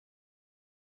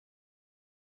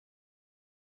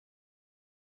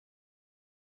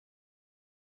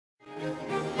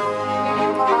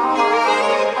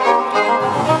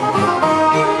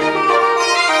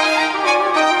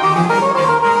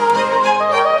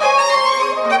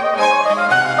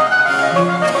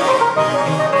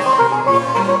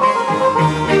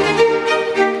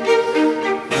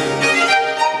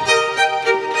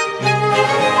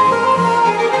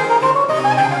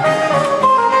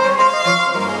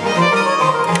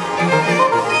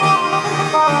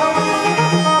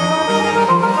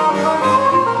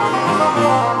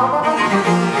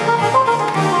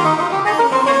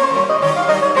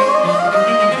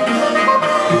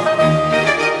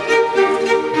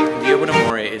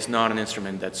is not an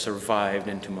instrument that survived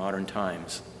into modern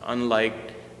times.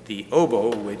 Unlike the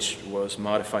oboe, which was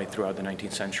modified throughout the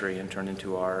 19th century and turned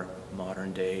into our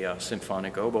modern-day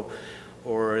symphonic oboe,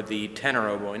 or the tenor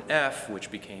oboe in F,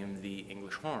 which became the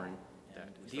English horn.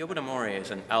 The oboe d'amore is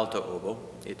an alto oboe.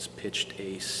 It's pitched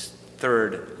a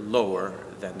third lower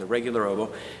than the regular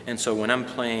oboe, and so when I'm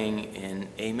playing in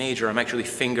A major, I'm actually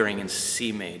fingering in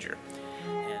C major.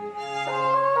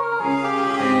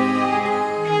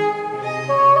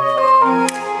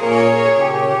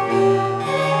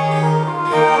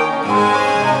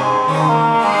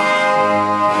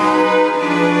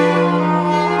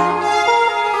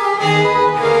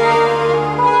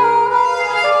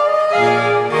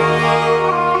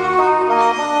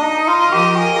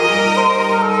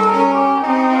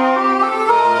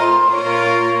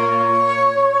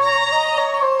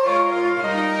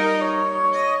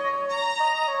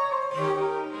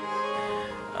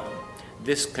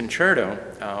 This concerto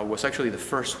was actually the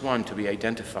first one to be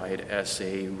identified as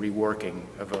a reworking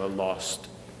of a lost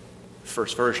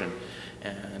first version.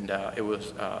 And it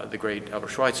was the great Albert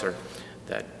Schweitzer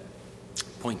that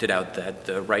pointed out that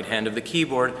the right hand of the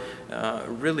keyboard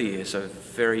really is a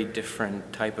very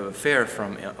different type of affair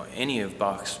from any of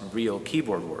Bach's real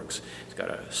keyboard works. It's got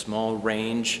a small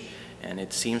range, and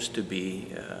it seems to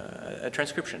be a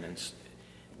transcription. And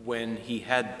when he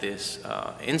had this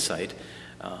insight,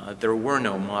 there were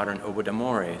no modern oboe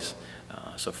d'amores.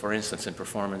 So for instance, in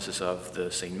performances of the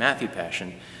St. Matthew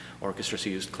Passion, orchestras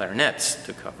used clarinets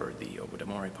to cover the oboe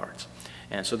d'amore parts.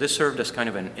 And so this served as kind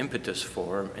of an impetus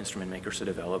for instrument makers to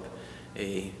develop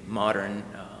a modern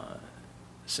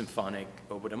symphonic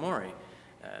oboe d'amore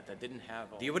that didn't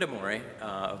have all. The oboe d'amore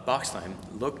of Bach's time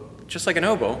looked just like an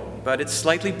oboe, but it's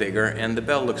slightly bigger, and the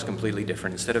bell looks completely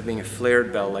different. Instead of being a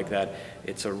flared bell like that,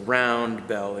 it's a round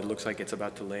bell. It looks like it's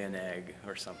about to lay an egg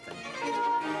or something.